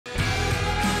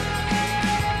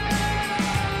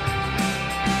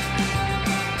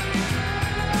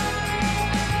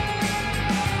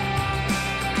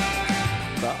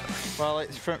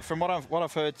from what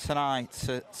I've heard tonight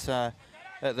at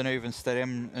the Newven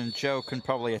Stadium, and Joe can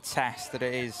probably attest that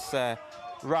it is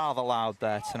rather loud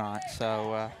there tonight.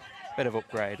 So bit of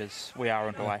upgrade as we are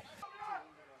underway.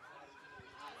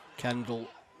 Kendal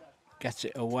gets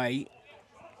it away,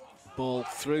 ball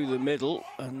through the middle,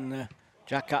 and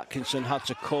Jack Atkinson had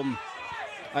to come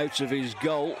out of his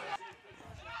goal.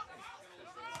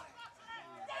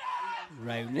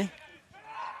 Rowney,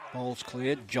 ball's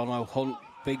cleared. John O'Hunt,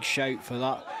 big shout for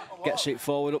that. Gets it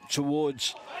forward up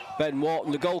towards Ben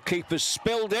Wharton. The goalkeeper's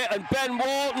spilled it, and Ben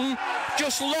Wharton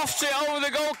just lofts it over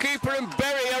the goalkeeper, and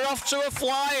Berry are off to a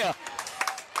flyer.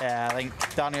 Yeah, I think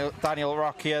Daniel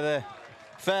Rockier, the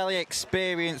fairly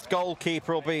experienced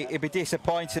goalkeeper, he'll be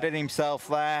disappointed in himself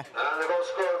there. And the goal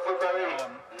scorer for Berry,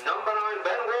 number 9,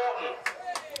 Ben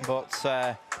Wharton.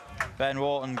 But Ben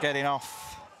Wharton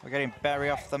getting Berry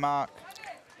off the mark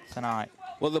tonight.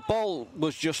 Well, the ball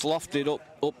was just lofted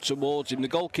up towards him. The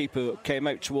goalkeeper came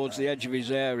out towards the edge of his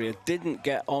area, didn't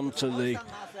get onto the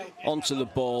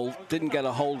ball, didn't get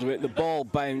a hold of it. The ball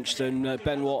bounced, and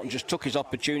Ben Wharton just took his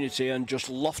opportunity and just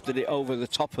lofted it over the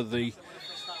top of the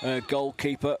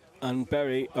goalkeeper, and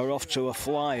Berry are off to a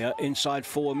flyer inside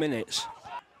 4 minutes.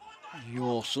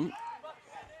 Yorson,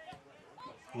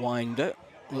 Winder,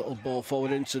 little ball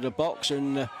forward into the box,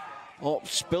 and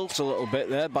spilt a little bit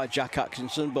there by Jack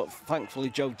Atkinson, but thankfully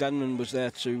Joe Denman was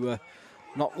there to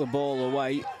knock the ball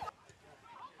away.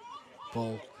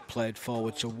 Ball played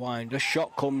forward to Winder.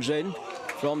 Shot comes in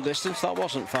from distance. That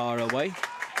wasn't far away.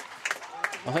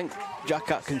 I think Jack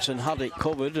Atkinson had it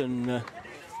covered, and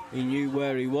he knew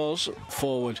where he was.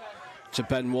 Forward to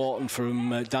Ben Wharton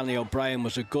from Danny O'Brien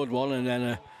was a good one, and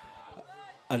then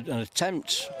an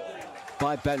attempt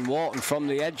by Ben Wharton from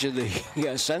the edge of the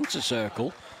centre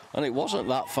circle, and it wasn't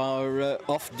that far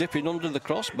off, dipping under the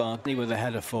crossbar. He with a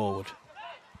header forward.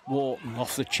 Wharton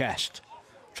off the chest,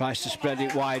 tries to spread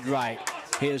it wide right.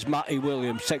 Here's Matty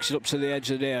Williams, takes it up to the edge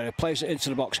of the area, plays it into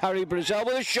the box. Harry Brazel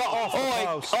with a shot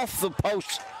off the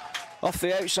post, off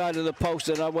the outside of the post,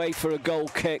 and away for a goal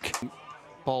kick.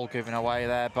 Ball given away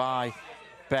there by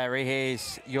Berry.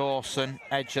 Here's Yorson,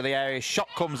 edge of the area. Shot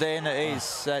comes in, it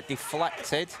is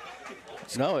deflected.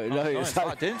 No, it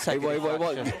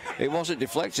wasn't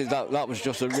deflected. That was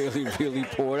just a really, really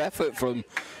poor effort from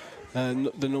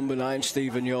the number 9,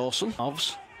 Stephen Yorson.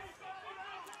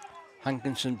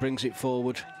 Hankinson brings it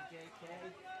forward,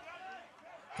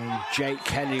 and Jake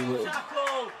Kenny with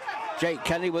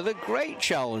a great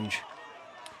challenge.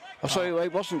 Oh, sorry,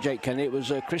 it wasn't Jake Kenny. It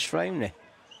was Chris Rowney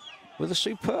with a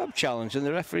superb challenge, and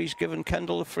the referee's given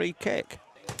Kendal a free kick.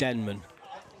 Denman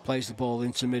plays the ball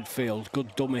into midfield.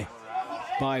 Good dummy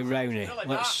by Rowney.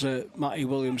 Let's Matty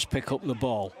Williams pick up the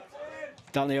ball.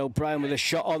 Danny O'Brien with a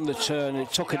shot on the turn.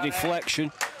 It took a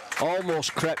deflection,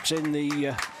 almost crept in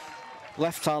the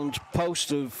left-hand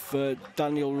post of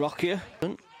Daniel Rockier.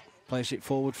 Plays it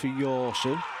forward for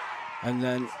Yorson, and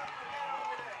then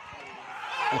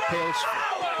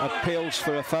appeals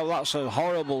for a foul. That's a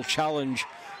horrible challenge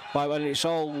by when it's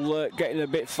all getting a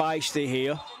bit feisty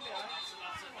here.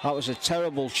 That was a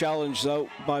terrible challenge, though,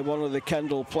 by one of the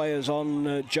Kendal players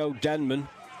on Joe Denman,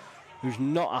 who's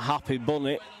not a happy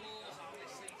bunny.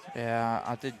 Yeah,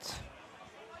 I did.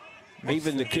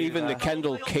 Even the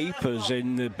Kendal keepers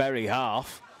in the Berry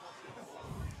half.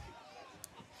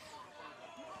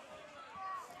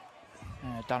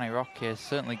 Yeah, Danny Rocky is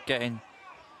certainly getting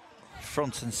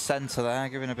front and centre there,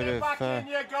 giving a bit of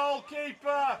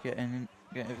getting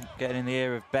in the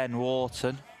ear of Ben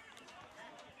Wharton.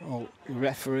 Well, the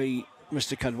referee,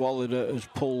 Mr. Cadwallader, has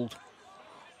pulled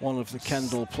one of the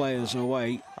Kendal players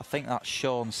away. I think that's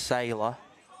Sean Saylor.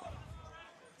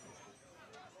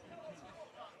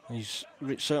 He's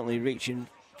certainly reaching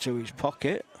to his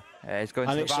pocket. Yeah, he's going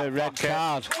and to it's the a red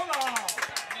card.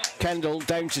 Kendal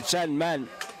down to 10 men.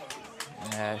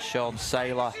 Yeah, Sean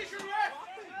Saylor.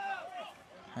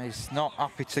 He's not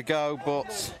happy to go,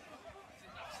 but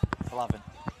 11.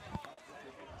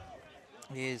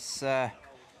 He is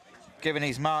giving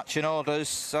his marching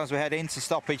orders as we head into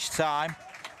stoppage time.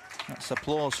 That's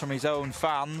applause from his own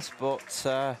fans, but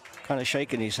kind of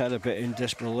shaking his head a bit in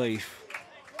disbelief.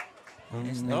 I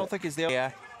don't think it's the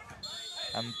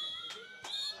and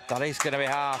that is going to be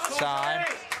half time.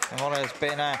 And what has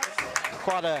been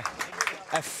quite a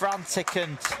frantic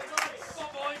and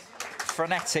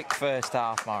frenetic first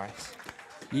half, Morris.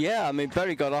 Yeah, I mean,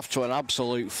 Berry got off to an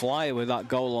absolute flyer with that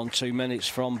goal on 2 minutes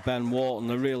from Ben Wharton.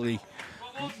 A really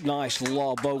nice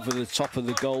lob over the top of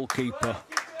the goalkeeper.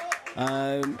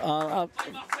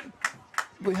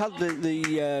 We had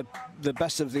the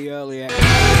best of the early.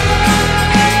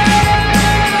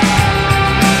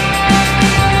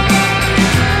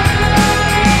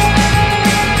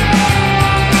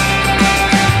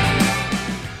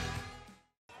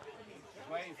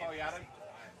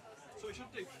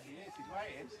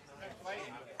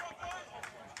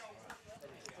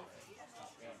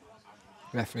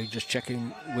 Referee just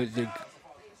checking with the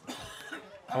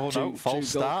two false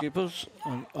start. goalkeepers,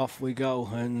 and off we go.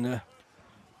 And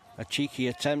a cheeky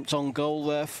attempt on goal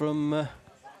there from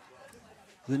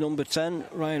the number 10,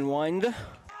 Ryan Winder.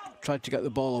 Tried to get the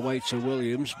ball away to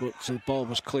Williams, but the ball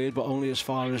was cleared, but only as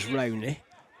far as Rowney.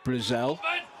 Brazil.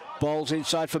 Ball's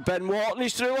inside for Ben Wharton.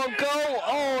 He's through on goal.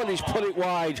 Oh, and he's put it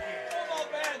wide.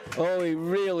 Oh, he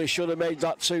really should have made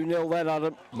that 2-0 then,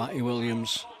 Adam. Matty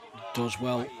Williams does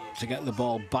well to get the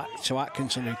ball back to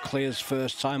Atkinson, who clears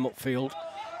first time upfield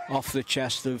off the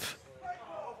chest of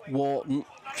Wharton.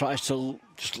 Tries to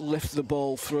just lift the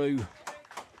ball through.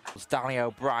 It's Danny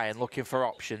O'Brien looking for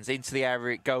options. Into the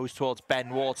area it goes towards Ben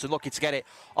Wharton, looking to get it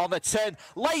on the turn.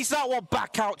 Lays that one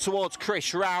back out towards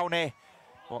Chris Rowney.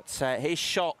 But his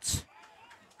shot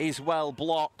is well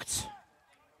blocked.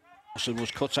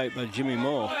 Was cut out by Jimmy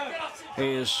Moore.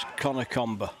 Here's Connor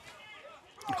Comber.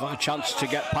 Got a chance to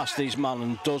get past his man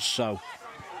and does so.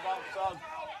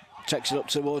 Takes it up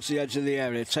towards the edge of the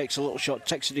area. Takes a little shot,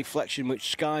 takes a deflection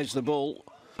which skies the ball.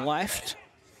 Left.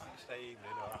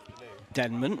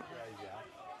 Denman.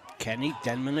 Kenny,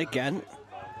 Denman again.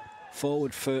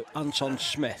 Forward for Anton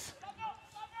Smith.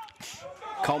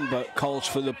 Comber calls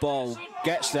for the ball.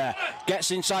 Gets there.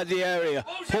 Gets inside the area.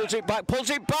 Pulls it back. Pulls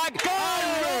it back.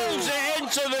 And rolls it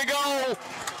into the goal.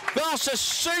 That's a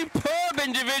superb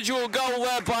individual goal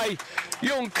there by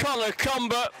young Connor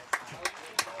Comber.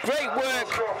 Great work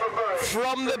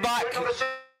from the back.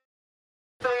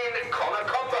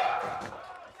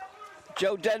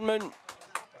 Joe Denman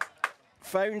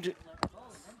found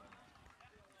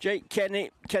Jake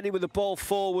Kenny. Kenny with the ball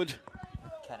forward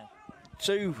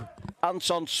to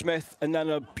Anton Smith, and then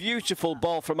a beautiful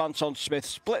ball from Anton Smith.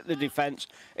 Split the defence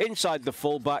inside the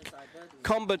fullback.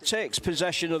 Comber takes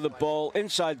possession of the ball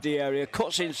inside the area,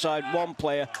 cuts inside one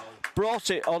player, brought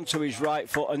it onto his right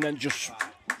foot, and then just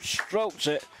strokes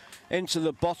it into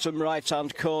the bottom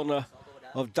right-hand corner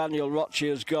of Daniel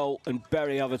Rochier's goal, and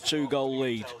Bury have a 2-goal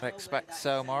lead. I expect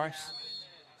so, Morris.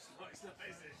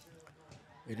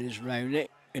 It is Rowney,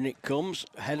 and it comes.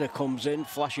 Header comes in,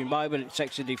 flashing by, but it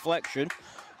takes a deflection.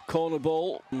 Corner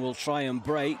ball, and will try and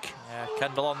break. Yeah,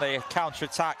 Kendal on the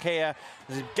counter-attack here.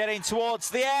 Getting towards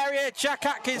the area. Jack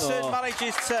Atkinson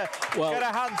manages to get a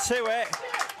hand to it.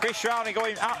 Chris Rowney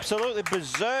going absolutely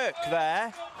berserk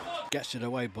there. Gets it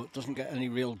away, but doesn't get any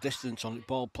real distance on it.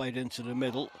 Ball played into the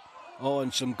middle. Oh,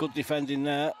 and some good defending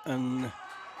there. And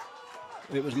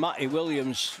it was Matty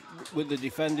Williams with the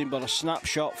defending, but a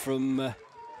snapshot from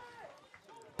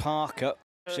Parker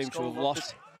seems to have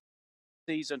lost.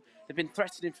 Season. They've been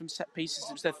threatening from set pieces.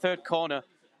 It was their third corner.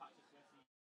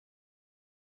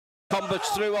 Combert's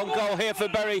through on goal here for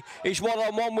Bury. He's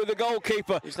one-on-one with the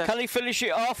goalkeeper. Can he finish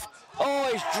it off? Oh,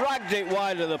 he's dragged it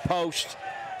wide of the post.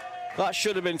 That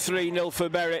should have been 3-0 for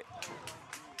Bury.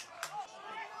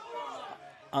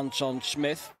 Anton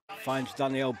Smith finds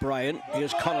Danny O'Brien.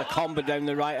 Here's Connor Comber down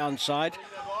the right-hand side.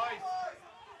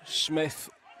 Smith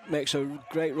makes a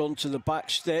great run to the back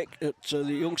stick. The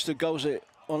youngster goes it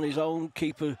on his own.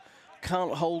 Keeper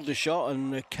can't hold the shot,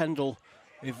 and Kendal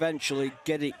eventually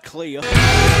get it clear.